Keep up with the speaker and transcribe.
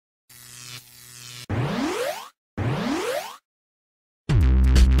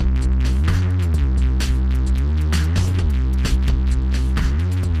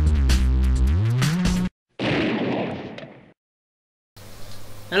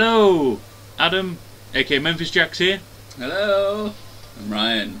Hello, Adam, aka Memphis Jacks here. Hello, I'm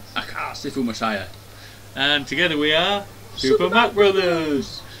Ryan, aka Sifu Messiah. And together we are Super Mac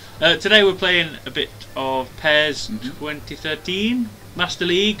Brothers. Today we're playing a bit of PES 2013 Master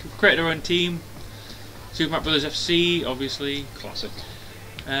League. We've created our own team. Super Mac Brothers FC, obviously. Classic.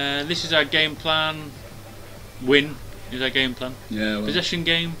 This is our game plan. Win is our game plan. Yeah. Well. Possession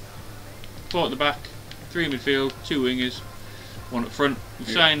game. 4 at the back, 3 in midfield, 2 wingers, 1 up front. We've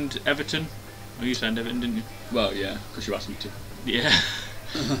signed Everton. Oh, you signed Everton, didn't you? Well, yeah, because you asked me to. Yeah.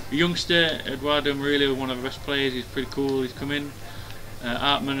 The youngster, Eduardo Murillo, one of our best players. He's pretty cool. He's come in.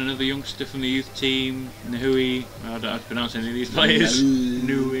 Artman, another youngster from the youth team. Nahui, I don't know how to pronounce any of these players.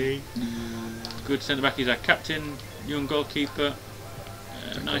 Nahui. Good centre back. He's our captain. Young goalkeeper.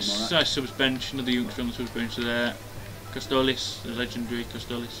 Nice subs bench. Another youngster on the subs bench there. Costolis, the legendary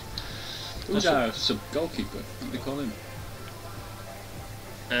Costolis. Who's our sub goalkeeper? What do they call him?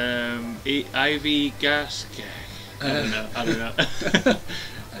 Ivy Gas. I don't know.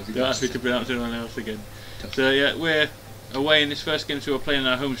 Don't ask me to pronounce anyone else again. So yeah, we're away in this first game, so we're playing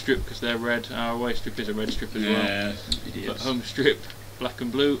our home strip because they're red. Our away strip is a red strip as well. But home strip, black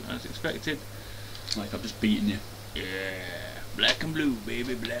and blue as expected. Like I've just beaten you. Yeah, black and blue,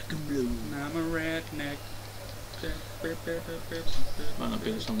 baby, black and blue. I'm a redneck. Might not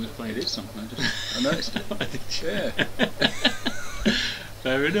be the song we're playing. It is something. I noticed it. Yeah.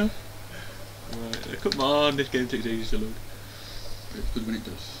 Fair enough. Right, come on, this game takes ages to load. But it's good when it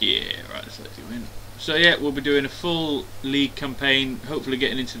does. Yeah, right, let's let you in. So yeah, we'll be doing a full league campaign, hopefully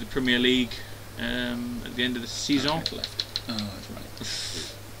getting into the Premier League at the end of the season. Left. Oh, that's right.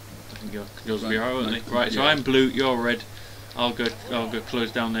 I think yours will be alright, won't they? Right, so I'm blue, you're red. I'll go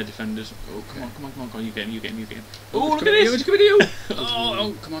close down their defenders. Oh, come on, you get him. Oh, look at this! It's coming to you!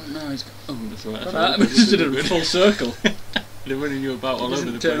 Oh, come on, no, he's... Oh, that's right. I just did a full circle. They're running you about all over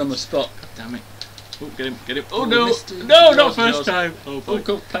the place. Turn on the spot. God damn it. Oh, get him. Oh, no! No, not first time! Oh, boy. Oh,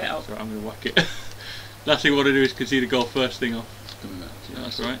 go, play it out. That's right, I'm going to whack it. Last thing I want to do is concede a goal first thing off. Yeah,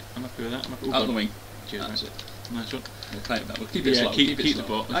 that's right, I'm happy with that. Out the wing. Cheers, that's it. Nice one. We'll play it back. We'll keep it slow. Keep the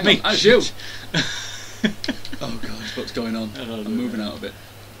ball. Hang on, as you! Oh gosh, what's going on? I'm moving out a bit.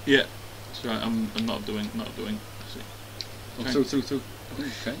 Yeah, that's right. I'm not doing. Oh, through.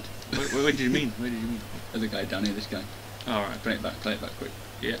 Okay. Where did you mean? There's a guy down here. This guy. All right. Play it back quick.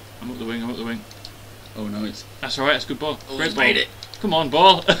 Yeah, I'm up the wing. Oh no, it's. That's all right. That's a good ball. Oh, Great ball. made it. Come on,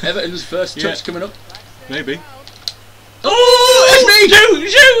 ball. Everton's first touch coming up. Maybe. Oh, it's me!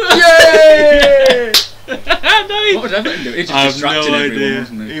 Shoot! Yay! Nice. What was Everton doing? He just I have distracted no everyone, idea.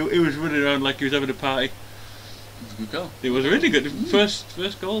 wasn't he? He was running around like he was having a party. It was a good goal. It was really good.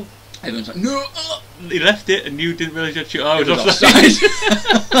 First goal. Everyone's like, no! He left it and you didn't realise you'd shoot. I was offside.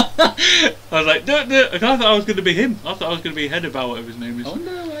 I was like, no. I thought I was going to be him. I thought I was going to be Headabow, whatever his name is. Oh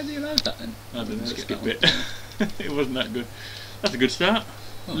no, why did you allow that then? I don't know, skip it. It wasn't that good. That's a good start.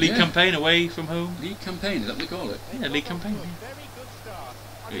 Oh, league campaign away from home. League campaign, is that what they call it? Yeah, league campaign.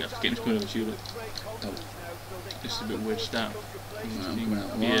 Yeah. You have to get him to come over to you. Oh. This is a bit weird start. I'm coming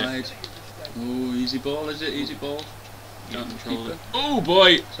out wide. Oh, easy ball, is it? Easy ball. Can't control it. Oh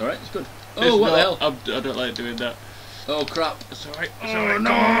boy! It's alright, it's good. Oh, what the hell? I don't like doing that. Oh crap. It's alright. Oh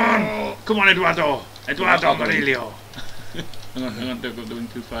no! Come on, Eduardo Murillo. Hang on, don't go doing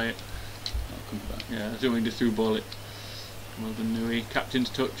too far yet. I'll come back. Yeah, that's the wing just through ball it. Well done, Nui. Captain's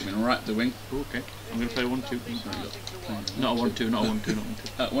touch. I'm going right up the wing. Oh, okay. I'm going to play 1-2. Not a 1-2, not a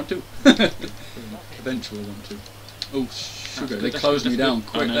 1-2. 1-2. Eventually 1-2. Oh, sugar. They closed me down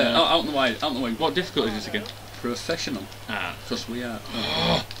quick there. Oh, out in the way. What difficulty is this again? Professional. Because we are.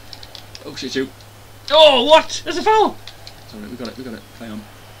 Oh, shit, you. Oh, what? There's a foul! Sorry, we got it. Play on.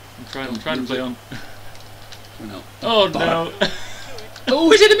 I'm trying to play on. Oh, no. Oh,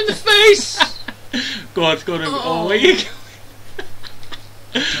 he's hit him in the face! Go on. Oh, where are you going?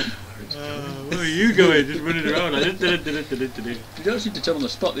 Where are you going? Just running around. You don't seem to tell on the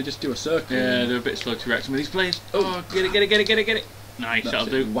spot, they just do a circle. Yeah, they're a bit slow to react with these players. Oh, get it. Nice, that'll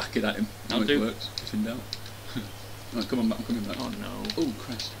do. Whack it at him. That'll do. It works. If in doubt. Right, come on back, I'm coming back. Oh no. Oh,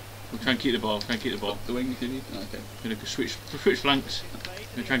 Christ. We'll try and keep the ball. The wing if you need. Okay. We're going to switch flanks. I'm going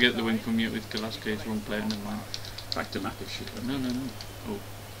to try and get the wing from you with Velasquez, wrong player, never mind. Back to Maccleshire. No. Oh.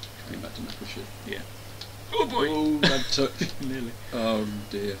 Coming back to Maccleshire. Yeah. Oh boy! Oh, bad touch. Nearly. Oh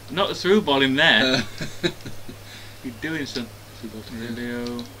dear. Not the through ball in there. You're doing some. Leo.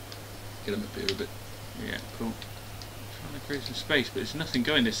 Get him up here a bit. Yeah, cool. Trying to create some space, but there's nothing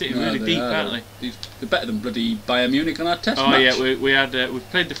going. They're sitting really deep, aren't they? They're better than bloody Bayern Munich on our test match. Oh yeah, we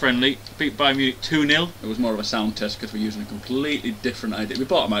played the friendly, beat Bayern Munich 2-0. It was more of a sound test because we're using a completely different idea. We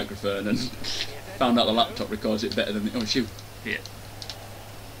bought a microphone and found out the laptop records it better than the... Oh, shoot. Yeah.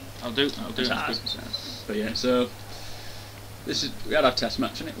 I'll do. But yeah, so we had our test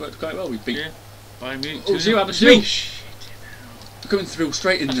match and it worked quite well. We beat. Yeah. Bayern Munich. Oh, see what happened to you? Coming through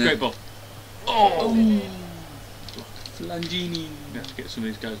straight in there. That's a great ball. Oh. Flangini. We have to get some of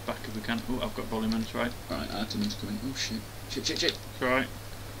these guys back if we can. Oh, I've got Bollyman's right. Right, Artiman's coming. Oh shit. Shit. It's alright.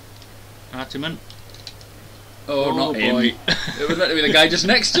 Artiman. Oh, not him. Boy. It was meant to be the guy just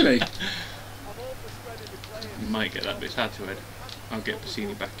next to me. You might get that, but it's hard to head. I'll get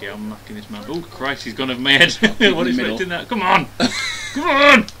Bassini back here. I'm marking this man. Oh Christ, he's gone over my head. What is expecting that? Come on! Come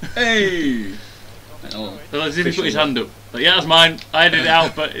on! Hey! So as if he put his hand up. Like, yeah, that's mine. I did it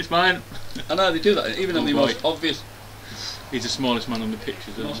out, but it's mine. I know, they do that, even on the most obvious... He's the smallest man on the pitch,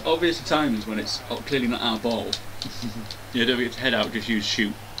 isn't he? The most obvious times when it's clearly not our ball. Yeah, don't get to head out, just use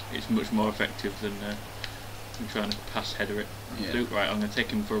shoot. It's much more effective than trying to pass header it. Yeah. Right, I'm going to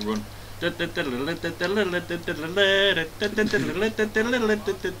take him for a run. There we go.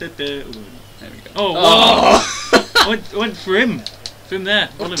 Oh, wow. I went for him. For him there.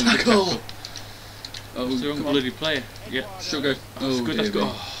 What a tackle. Oh, it's the wrong bloody player. Yeah. Sugar. That's good, that's good.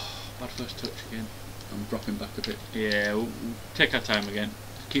 Oh, bad first touch again. I'm dropping back a bit. Yeah, we'll take our time again.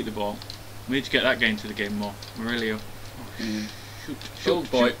 Keep the ball. We need to get that game to the game more. Murillo. Oh, yeah. Shoot,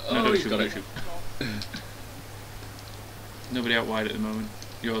 boy. No, oh, he's got it. Shoot. Nobody out wide at the moment.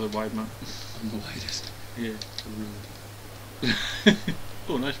 You're the wide man. I'm the widest. Yeah.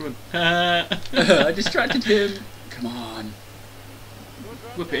 Oh, nice run. I distracted him. Come on.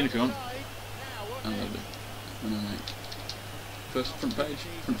 Whip it in if you want. I love it. When I like first front page.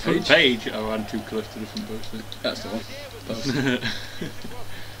 Front page? Oh, I'm too close to the front post there. That's the one.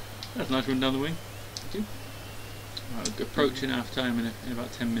 That's a nice run down the wing. Thank you. Right, we're approaching half time in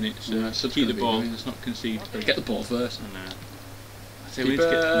about 10 minutes. So yeah, keep the ball, let's not concede. Gotta get the ball first. And, I say we need to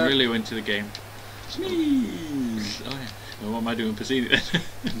get Murillo into the game. Sneeze! Oh yeah. Well, what am I doing for seeing it then?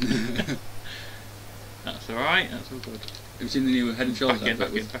 That's alright, that's all good. Have you seen the new Head and Shoulders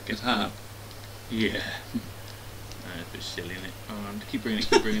back in. Heart? Yeah. It's a bit silly, isn't it? Oh, keep bringing it.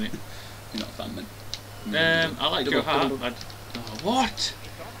 You're not a fan then? I like Joe Hart. What? I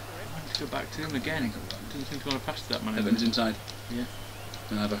want to go back to him again. I didn't think I want to pass to that man. Evans inside. Yeah.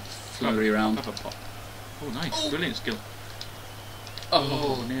 And have a flurry around. Have a pop. Oh, nice. Oh. Brilliant skill.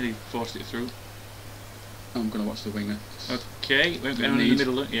 Oh, nearly forced it through. I'm going to watch the winger. Okay, went in the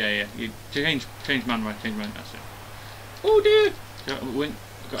middle. Yeah. You change man right, that's it. Oh dear! Got a wing.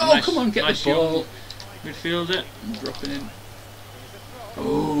 Come on, get the ball. Midfielder. I'm dropping in.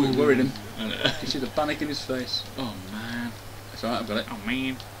 Oh, he worried him. You see the panic in his face. Oh man. It's alright, I've got it. Oh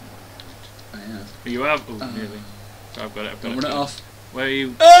man. I have. You have? Oh, nearly. So I've got it. Don't run it off. Where are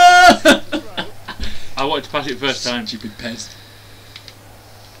you? I wanted to pass it first time. Stupid pest.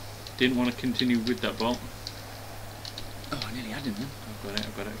 Didn't want to continue with that ball. Oh, I nearly had him then.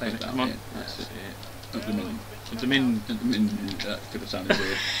 I've got it. Come on. That's it. Up the min. Could have sounded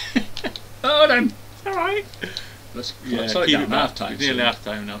weird. Oh, then. Alright. Let's keep it half time. It's nearly half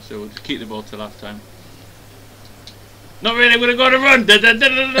time now, so we'll just keep the ball till half time. Not really, I'm going to go on a run! No,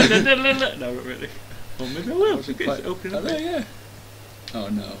 not really. Oh, maybe I will. It's opening up. Yeah. Oh,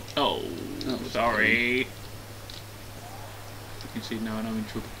 no. Oh, sorry. You can see now and I'm in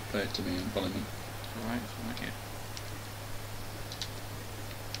trouble. Play it to me and follow me. Alright, yeah.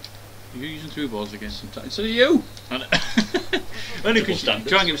 You're using through balls again. Sometimes. So are you! Only because you try and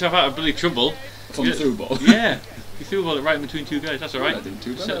get yourself out of bloody trouble. From the through ball? Yeah. You threw a ball right in between two guys, that's alright. I didn't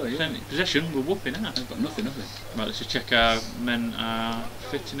too bad. Possession, we're whooping out. I've got nothing, have I? Right, let's just check our men are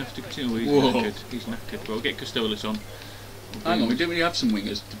fit enough to continue. He's knackered. Well, we'll get Costolis on. Hang on, we didn't really have some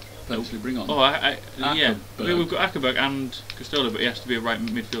wingers to potentially bring on. Oh, yeah. We've got Ackerberg and Costola, but he has to be a right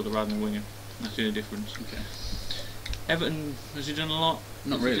midfielder rather than a winger. That's the only difference. Okay. Everton, has he done a lot?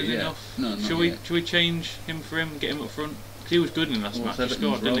 Not really, enough? No, Should we change him for him, get him up front? Because he was good in the last match, he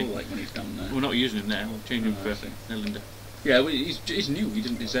scored, didn't he? Like when he's down there. We're not using him there, we'll change him for Nelander. Yeah, well, he's new, he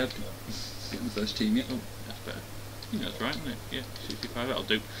didn't deserve to get in the first team yet. Oh, that's better. I think that's right, isn't it? Yeah, 65, that'll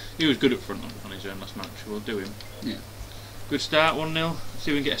do. He was good up front on his own last match, we'll do him. Yeah. Good start, 1-0.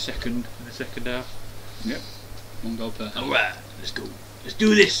 See if we can get a second in the second half. Yep. 1 goal per half. Alright, let's go. Let's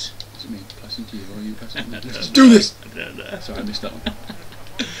do this! Is it me passing to you or are you passing to me? Let's do this! Sorry, I missed that one.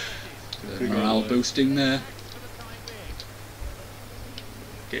 Morale boosting there.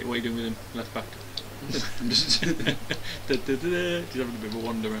 Okay, what are you doing with him? Left back. I'm just He's having a bit of a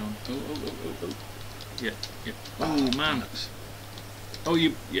wander around. Oh. Yeah. Oh man. Oh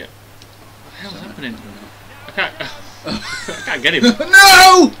yeah. What the hell's happening? I can't get him.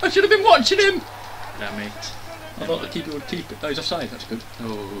 No! I should have been watching him! Damn it. I thought the keeper would keep it. Oh, he's offside, that's good.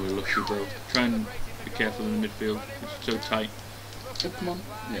 Oh, lucky bro. Try and be careful in the midfield. It's so tight. Oh, come on.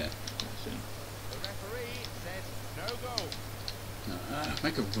 Yeah.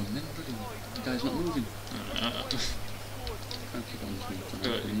 Make a run then, bloody. The guy's not moving. Can't keep on this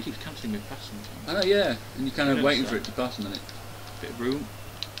moving. He keeps cancelling me pass sometimes. I know, yeah. And you're kind of waiting for it to pass and then it. Bit of room.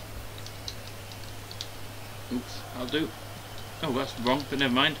 Oops, I'll do. Oh, that's wrong, but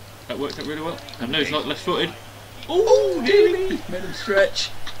never mind. That worked out really well. I know he's not left footed. Oh, dear me! Made him stretch.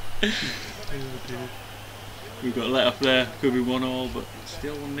 We've got a let off there. Could be 1-1, but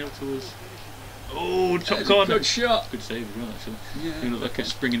still 1-0 to us. Oh, top corner. Good shot. Good save as well, actually. Yeah. You look like a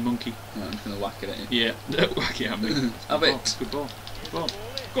springing monkey. No, I'm just going to whack it at you. Yeah, whack it at me. Have it. Good ball. Good ball.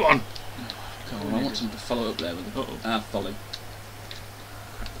 Go on. Come on, I want someone to follow up there with it. Uh-oh. Follow.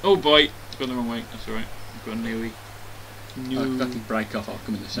 Oh boy, it's gone the wrong way. That's alright. I've got a newie. I can break off. I'll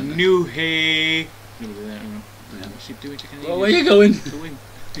come in the centre. New hay. Nobody there. No. Yeah. What's he doing? Well, where are you going? To win.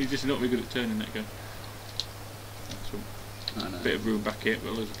 He's just not very good at turning that guy. I know. Bit of room back here.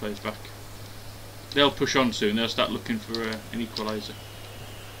 Got loads of players back. They'll push on soon. They'll start looking for an equaliser.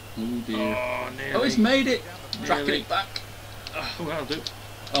 Oh dear. Oh, nearly. Oh, he's made it. Nearly. Tracking it back. Oh, that'll do.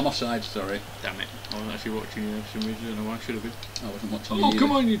 I'm offside, sorry. Damn it. I wasn't actually watching you for some reason. I don't know why I should have been. I wasn't watching you Oh, either.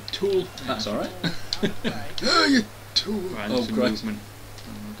 come on, you tool. That's alright. Oh, you tool. Right, Oh, some Christ. movement.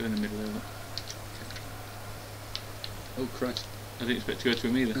 I'll go in the middle of that. Oh, Christ. I didn't expect to go to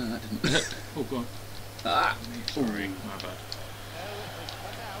him either. No, that didn't. Oh, go on. Ah! Sorry, my bad.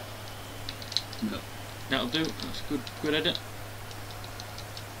 No. That'll do. That's good. Good edit.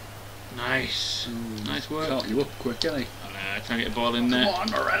 Nice. Ooh, Nice work. Caught you up quick, ain't he? Try and get a ball in there. Come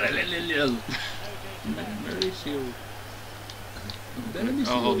on, Morelli.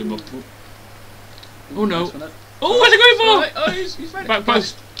 I'll hold him up. Oh no. Nice one, Oh, where's it going for? Right. Oh, he's ready. Back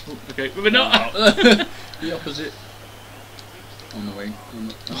post. Oh, okay, but not. The opposite. On the wing.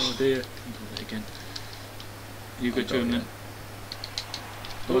 Oh dear. Again. You go I'll to go him then. again.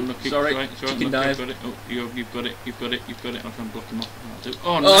 Oh, unlucky. Sorry. It's alright. Chicken dive. Got it. Oh, you've got it. You've got it. You've got it. I'll try and block him off. I'll do.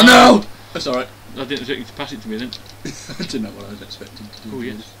 Oh no! Oh no! That's alright. I didn't expect you to pass it to me then. I didn't know what I was expecting to do. Oh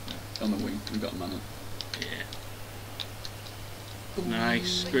yes. On the wing. We got a man on. Yeah.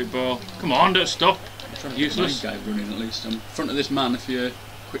 Nice. Great ball. Come on, don't stop. Useless. Guy running at least. I'm in front of this man if you're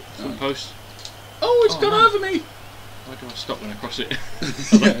quick. Front post. Oh, it's gone man. over me! Why do I stop when I cross it?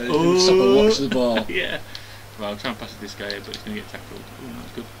 Yeah, Oh. stop and watch the ball. Yeah. Well, I'll try and pass it this guy here, but he's going to get tackled. Oh,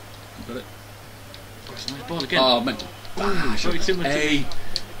 that's good. Got it. Oh, it's a nice ball again. Oh, I meant to. Very similar to Hey!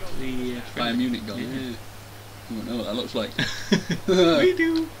 the Bayern friendly. Munich goal. Yeah. Yeah. I don't know what that looks like. We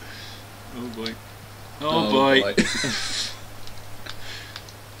do. Oh boy. Oh, boy.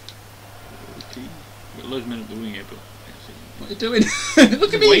 Okay. Got loads of men up the wing here, but. What are you doing?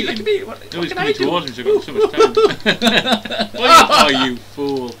 Look at me! Waiting. Look at me! What Nobody's can I coming do? towards him, so I've got so much time. Oh, you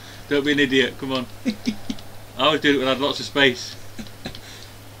fool. Don't be an idiot, come on. I always do it when I had lots of space.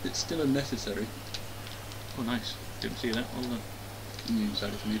 It's still unnecessary. Oh, nice. Didn't see that. Well done. You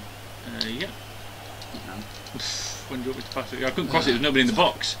decided for me. Yeah. No. When do you want me to pass it? I couldn't cross it, there's nobody in the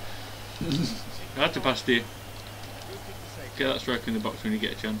box. I had to pass to you. Get that striker in the box when you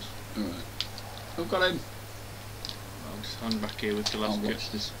get a chance. Alright. I've got him. I'll just hang back here with the I'll last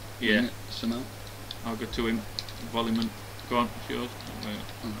watch this. Yeah. Somehow. I'll go to him. Volleyman. Go on, it's yours.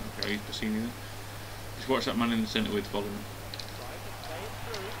 Okay, he's Bassini then. Just watch that man in the centre with Volleyman.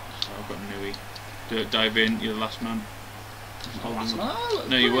 So I've got Nui. Dive in, you're the last man. Hold him up. Oh,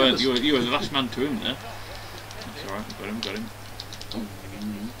 No, you weren't. You were the last man to him there. That's alright, got him. Oh.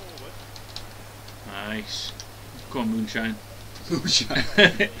 Nice. Come on, Moonshine. Moonshine.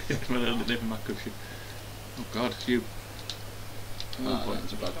 My little different my cushion. Oh god, it's you. Oh, boy, that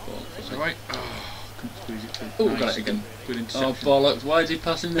was a bad ball. It's alright. Oh, couldn't squeeze it through. Oh, Nice. got it again. Good Oh, interception. bollocks. Why is he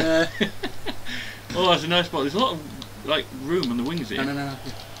passing there? Oh, that's a nice spot. There's a lot of like room on the wings here. No.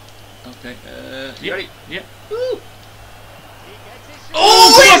 Okay. You Yep. ready? Yep. Woo!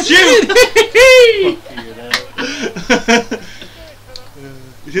 Oh, God, you!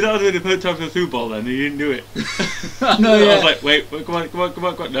 You see, that was when they put time for the through ball then, and you didn't do it. No, yeah. I was like, wait, come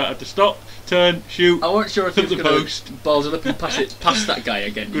on. No, I had to stop, turn, shoot. I wasn't sure if he Flip was the going post. to balls it up and pass it past that guy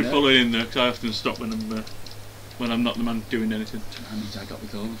again. Good you know? following in there, because I often stop when I'm not the man doing anything. That means I got the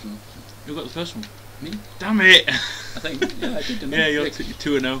goal as well. Who got the first one? Me? Damn it! I think. Yeah, I did. Didn't Yeah, I? you're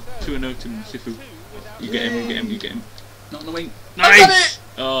 2-0. 2-0 to Sifu. You get him, you get him. Not on the wing. Nice! I got it!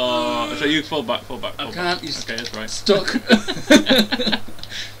 Oh, so you fall back. I can't. He's Okay, that's right. stuck.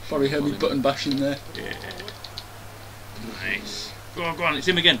 Probably heard me button bashing there. Yeah. Nice. Go on, it's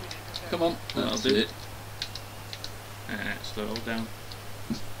him again. Come on. That'll That's do. it. Slow it all down.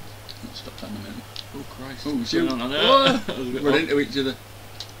 Stop that in a minute. Oh Christ. Oh, What's shoot. going on there? Oh, That was a bit run odd. into each other.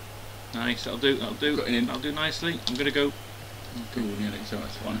 Nice, that'll do. Got it in. That'll do nicely. I'm gonna go. Ooh, nearly. So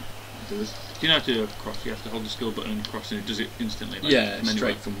that's fine. Do this. Do you know how to do a cross? You have to hold the skill button and cross, and it does it instantly. Like, yeah, from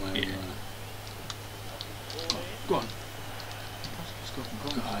straight anywhere. from where Yeah. you are. Go on. Score from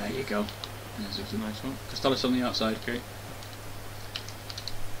corner. Oh, there you go. That's a nice one. Costello on the outside. Okay.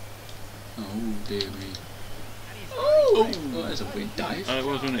 Oh dear me. Oh, there's a weird dive. It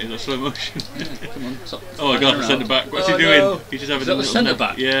was, wasn't it? It was slow motion. Yeah, come on. Stop Oh god, the centre back. What's he doing? No. He's just having Is a that the little centre nap.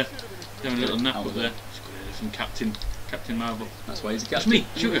 back? Yeah. He's having a little nap Oh, up there. It's good from Captain Marvel. That's why he's a That's captain. me,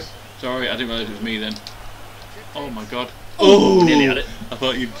 sugar. Sorry, I didn't realise it was me then. Oh my god. Oh, nearly had it. I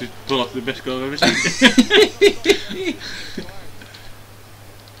thought you'd just pull off the best goal I've ever seen.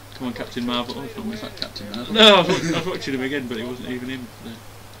 Come on, Captain Marvel. Oh, from me. What's that, Captain Marvel? No, I was watching him again, but it wasn't even him.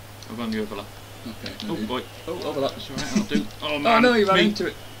 I've on the overlap. Okay. Oh boy. Oh, overlap. That's alright, I'll do. Oh Oh man. no, he ran me. into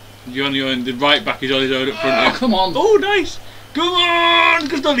it. You're on your own. The right back is on his own up front. Oh, now. come on. Oh, nice. Come on,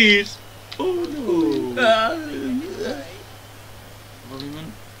 Castolies. Oh no.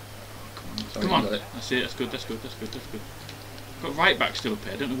 Volleyman. Sorry, Come on. you got it. That's it. That's good. That's good. That's good. That's good. Got right back still up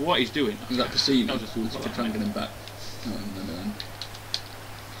here. I don't know what he's doing. Was that Cassini? That was a full Let's try and get him back. No, no, no.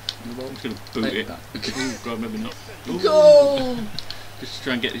 I'm just going to boot Take it. that. Oh god, maybe not. Ooh. Goal! Just to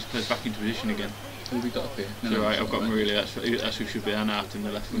try and get these players back into position again. Who have we got up here? It's alright, I've got Maria. That's who should be an art in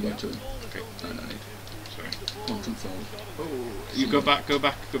the left We wing. go to him. Okay. No, no need. Sorry. One from forward. You go back with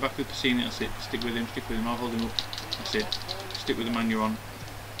Pacini. That's it. Stick with him. I'll hold him up. That's it. Stick with the man you're on.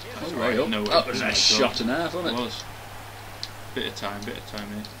 That's Oh, right. right up. No way. That was Oh my a God. shot and a half, wasn't It it? was. Bit of time here.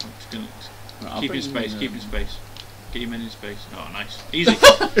 I'm just gonna Right, I'll keep in bring, space. Keep in space. Get your men in space. Oh, nice. Easy.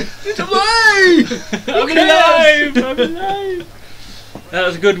 It's alive! I'm alive! I'm alive! That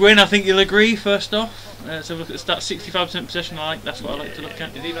was a good win, I think you'll agree, first off. Let's have a look at the stats. 65% possession, that's what I like to look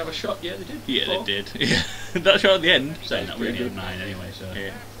at. Did they even have a shot? Yeah, they did. Yeah, Four. they did. Yeah. That shot at the end. Saying that we Pretty did good. 9 anyway, so.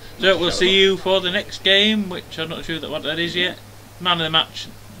 Yeah. So we'll see you for the next game, which I'm not sure what that is yet. Man of the match,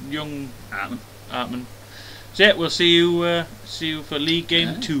 young Artman. So yeah, we'll see you for League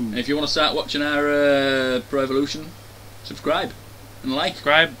Game 2. And if you want to start watching our Pro Evolution, subscribe and like.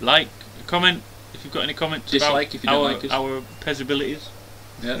 Subscribe, like, comment if you've got any comments Dislike about if you don't like us. our PES abilities.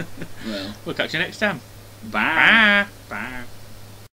 Yeah. Well. We'll catch you next time. Bye. Bye. Bye.